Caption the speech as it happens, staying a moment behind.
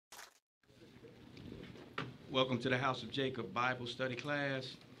Welcome to the House of Jacob Bible Study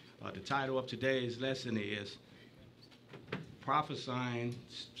class. The title of today's lesson is Prophesying,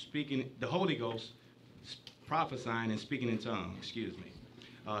 Speaking, the Holy Ghost, Prophesying and Speaking in Tongues, excuse me.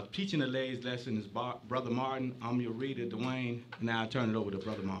 Teaching today's lesson is Brother Martin. I'm your reader, Dwayne. Now I turn it over to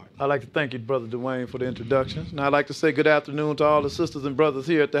Brother Martin. I'd like to thank you, Brother Dwayne, for the introduction. Now I'd like to say good afternoon to all the sisters and brothers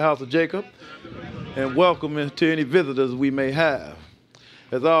here at the House of Jacob, and welcome to any visitors we may have.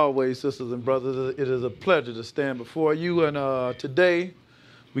 As always, sisters and brothers, it is a pleasure to stand before you, and today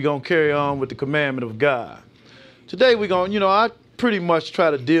we're going to carry on with the commandment of God. Today we're going to, I pretty much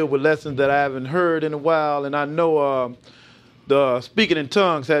try to deal with lessons that I haven't heard in a while, and I know the speaking in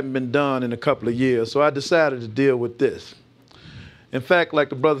tongues hadn't been done in a couple of years, so I decided to deal with this. In fact, like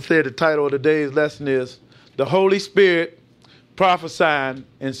the brother said, the title of today's lesson is The Holy Spirit, Prophesying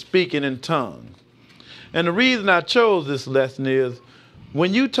and Speaking in Tongues. And the reason I chose this lesson is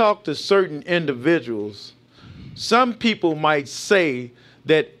when you talk to certain individuals, some people might say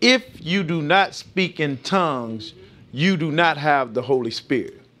that if you do not speak in tongues, you do not have the Holy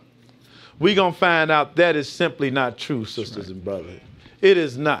Spirit. We're going to find out that is simply not true, sisters and brothers. It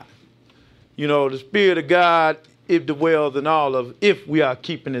is not. You know, the Spirit of God, it dwells in all of us if we are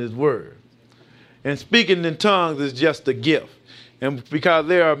keeping His word. And speaking in tongues is just a gift. And because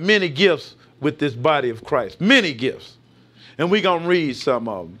there are many gifts with this body of Christ, many gifts. And we're going to read some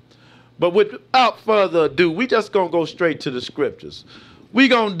of them. But without further ado, we just going to go straight to the scriptures. We're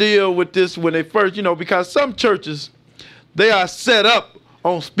going to deal with this when they first, because some churches, they are set up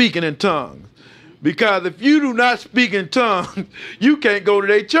on speaking in tongues. Because if you do not speak in tongues, you can't go to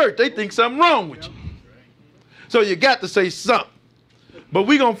their church. They think something wrong with you. So you got to say something. But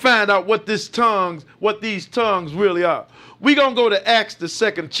we're going to find out what these tongues really are. We're going to go to Acts, the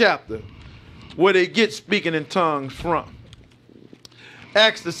 2nd chapter, where they get speaking in tongues from.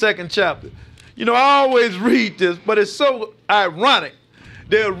 Acts, the 2nd chapter. I always read this, but it's so ironic.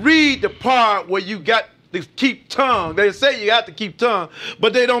 They'll read the part where you got to keep tongue. They say you have to keep tongue,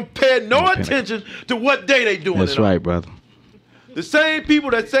 but they don't pay no attention to what day they doing. That's right, brother. The same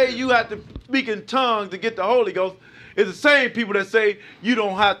people that say you have to speak in tongues to get the Holy Ghost is the same people that say you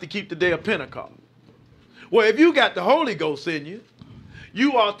don't have to keep the day of Pentecost. Well, if you got the Holy Ghost in you,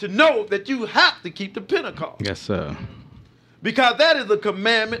 you ought to know that you have to keep the Pentecost. Yes, sir. Because that is the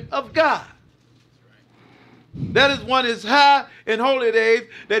commandment of God. That is one is high and holy days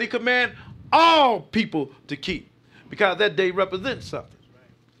that He command all people to keep, because that day represents something.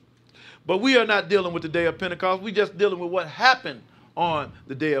 But we are not dealing with the day of Pentecost. We're just dealing with what happened on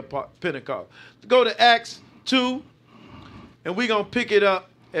the day of Pentecost. Go to Acts 2, and we're going to pick it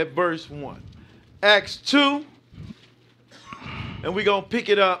up at verse 1. Acts 2, and we're going to pick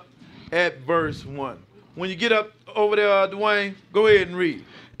it up at verse 1. When you get up over there, Dwayne, go ahead and read.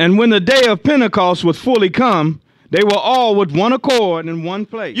 And when the day of Pentecost was fully come, they were all with one accord in one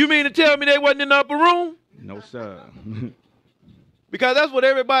place. You mean to tell me they wasn't in the upper room? No, sir. Because that's what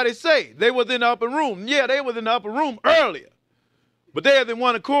everybody say. They was in the upper room. Yeah, they was in the upper room earlier. But they was in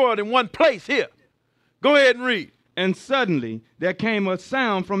one accord in one place here. Go ahead and read. And suddenly there came a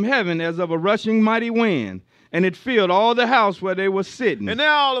sound from heaven as of a rushing mighty wind, and it filled all the house where they were sitting. And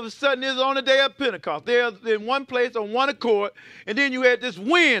now all of a sudden it's on the day of Pentecost. They're in one place on one accord, and then you had this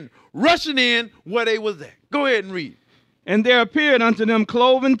wind rushing in where they was at. Go ahead and read. And there appeared unto them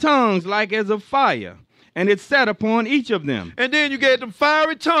cloven tongues like as of fire, and it sat upon each of them. And then you get them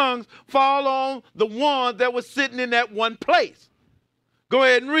fiery tongues fall on the ones that was sitting in that one place. Go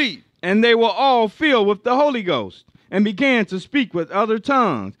ahead and read. And they were all filled with the Holy Ghost, and began to speak with other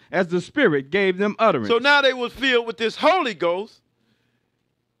tongues, as the Spirit gave them utterance. So now they was filled with this Holy Ghost,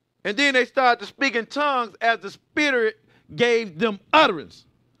 and then they started to speak in tongues as the Spirit gave them utterance.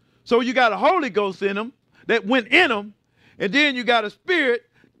 So you got a Holy Ghost in them that went in them, and then you got a Spirit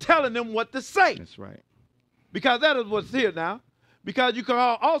telling them what to say. That's right. Because that is what's here now. Because you can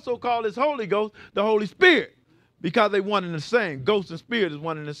also call this Holy Ghost the Holy Spirit, because they one and the same. Ghost and Spirit is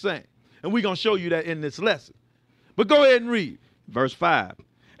one and the same. And we're going to show you that in this lesson. But go ahead and read. Verse 5.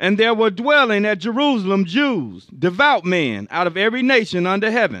 And there were dwelling at Jerusalem Jews, devout men, out of every nation under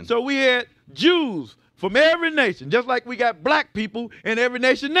heaven. So we had Jews from every nation, just like we got black people in every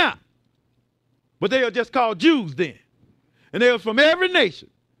nation now. But they are just called Jews then. And they were from every nation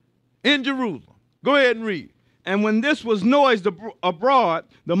in Jerusalem. Go ahead and read. And when this was noised abroad,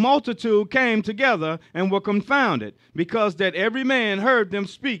 the multitude came together and were confounded, because that every man heard them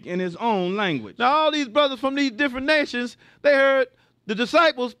speak in his own language. Now all these brothers from these different nations, they heard the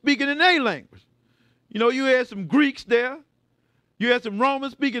disciples speaking in their language. You had some Greeks there. You had some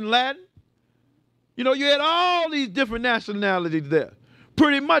Romans speaking Latin. You had all these different nationalities there.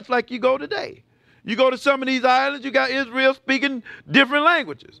 Pretty much like you go today. You go to some of these islands, you got Israel speaking different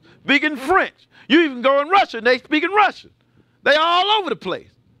languages, speaking French. You even go in Russia, and they speaking Russian. They all over the place.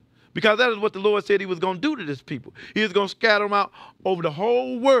 Because that is what the Lord said he was going to do to this people. He was going to scatter them out over the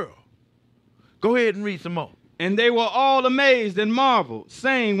whole world. Go ahead and read some more. And they were all amazed and marveled,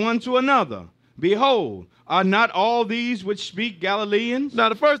 saying one to another, Behold, are not all these which speak Galileans? Now,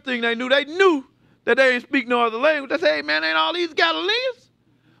 the first thing they knew that they didn't speak no other language. They said, hey, man, ain't all these Galileans?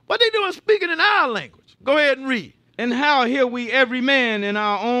 What they doing speaking in our language? Go ahead and read. And how hear we every man in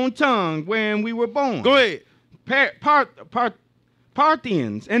our own tongue wherein we were born? Go ahead.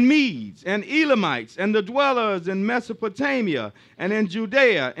 Parthians and Medes and Elamites and the dwellers in Mesopotamia and in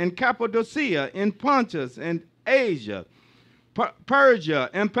Judea and Cappadocia, in Pontus and Asia, Persia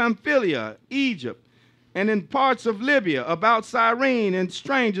and Pamphylia, Egypt, and in parts of Libya, about Cyrene, and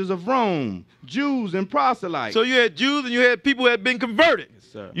strangers of Rome, Jews and proselytes. So you had Jews and you had people who had been converted. Yes,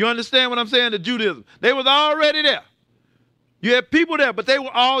 sir. You understand what I'm saying? The Judaism. They was already there. You had people there, but they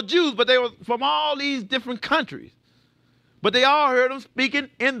were all Jews, but they were from all these different countries. But they all heard them speaking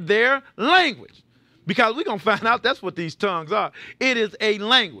in their language. Because we're going to find out that's what these tongues are. It is a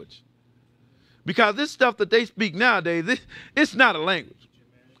language. Because this stuff that they speak nowadays, it's not a language.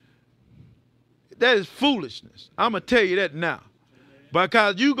 That is foolishness. I'm going to tell you that now.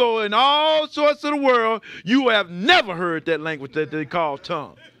 Because you go in all sorts of the world, you have never heard that language that they call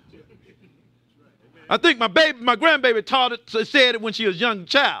tongue. I think my grandbaby said it when she was a young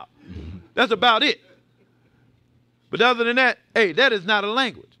child. That's about it. But other than that, hey, that is not a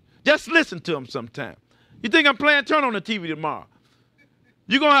language. Just listen to them sometime. You think I'm playing? Turn on the TV tomorrow.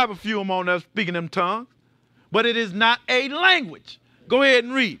 You're going to have a few of them on there speaking them tongues. But it is not a language. Go ahead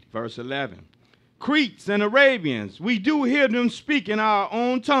and read. Verse 11. Cretes and Arabians, we do hear them speak in our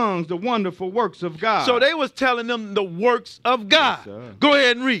own tongues the wonderful works of God. So they was telling them the works of God. Yes, go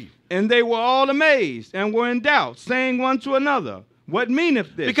ahead and read. And they were all amazed and were in doubt, saying one to another, What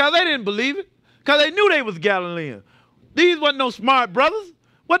meaneth this? Because they didn't believe it. Because they knew they was Galilean. These wasn't no smart brothers.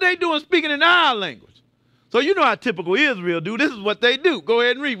 What they doing speaking in our language? So you know how typical Israel do. This is what they do. Go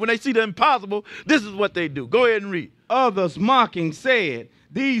ahead and read. When they see the impossible, this is what they do. Go ahead and read. Others mocking said,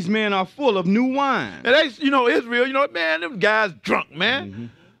 These men are full of new wine. And they, Israel, man, them guys drunk, man. Mm-hmm.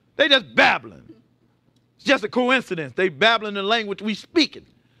 They just babbling. It's just a coincidence. They babbling the language we speaking.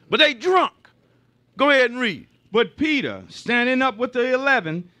 But they drunk. Go ahead and read. But Peter, standing up with the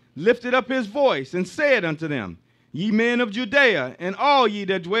 11, lifted up his voice and said unto them, Ye men of Judea, and all ye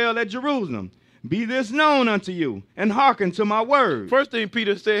that dwell at Jerusalem, be this known unto you, and hearken to my word. First thing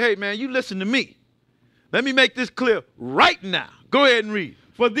Peter said, hey, man, you listen to me. Let me make this clear right now. Go ahead and read.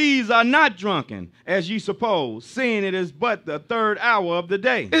 For these are not drunken, as ye suppose, seeing it is but the 3rd hour of the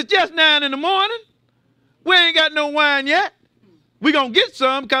day. It's just 9 in the morning. We ain't got no wine yet. We gonna get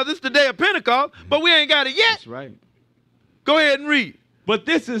some because it's the day of Pentecost, but we ain't got it yet. That's right. Go ahead and read. But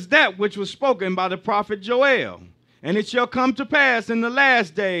this is that which was spoken by the prophet Joel. And it shall come to pass in the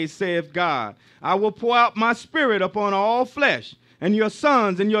last days, saith God, I will pour out my spirit upon all flesh, and your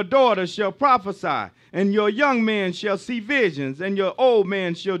sons and your daughters shall prophesy, and your young men shall see visions, and your old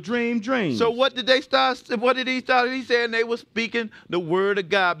men shall dream dreams. So what did they start? What did he start? He said they were speaking the word of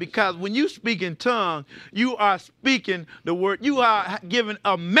God. Because when you speak in tongue, you are speaking the word. You are giving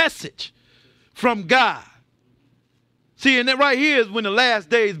a message from God. See, and that right here is when the last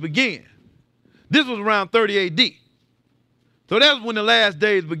days begin. This was around 30 A.D. So that's when the last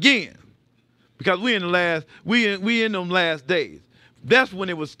days begin. Because we in them last days. That's when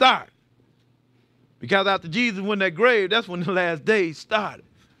it was started. Because after Jesus went in that grave, that's when the last days started.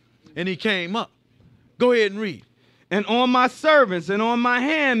 And he came up. Go ahead and read. And on my servants and on my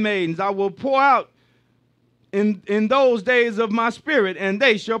handmaidens I will pour out in those days of my spirit, and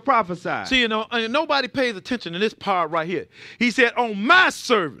they shall prophesy. See, nobody pays attention to this part right here. He said, on my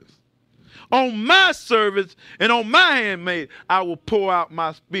servants. On my servants and on my handmaid, I will pour out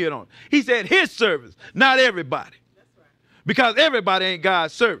my spirit on. He said his servants, not everybody. That's right. Because everybody ain't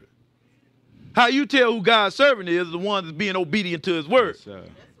God's servant. How you tell who God's servant is the one that's being obedient to his word. Yes, sir.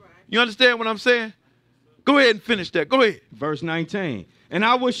 That's right. You understand what I'm saying? Go ahead and finish that. Go ahead. Verse 19. And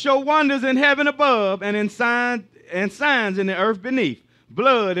I will show wonders in heaven above and signs in the earth beneath,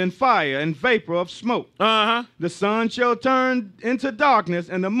 blood and fire and vapor of smoke. The sun shall turn into darkness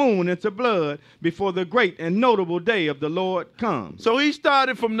and the moon into blood before the great and notable day of the Lord comes. So he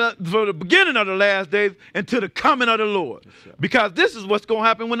started from the beginning of the last days until the coming of the Lord. Yes, because this is what's going to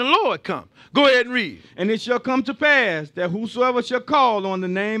happen when the Lord comes. Go ahead and read. And it shall come to pass that whosoever shall call on the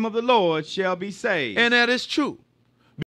name of the Lord shall be saved. And that is true.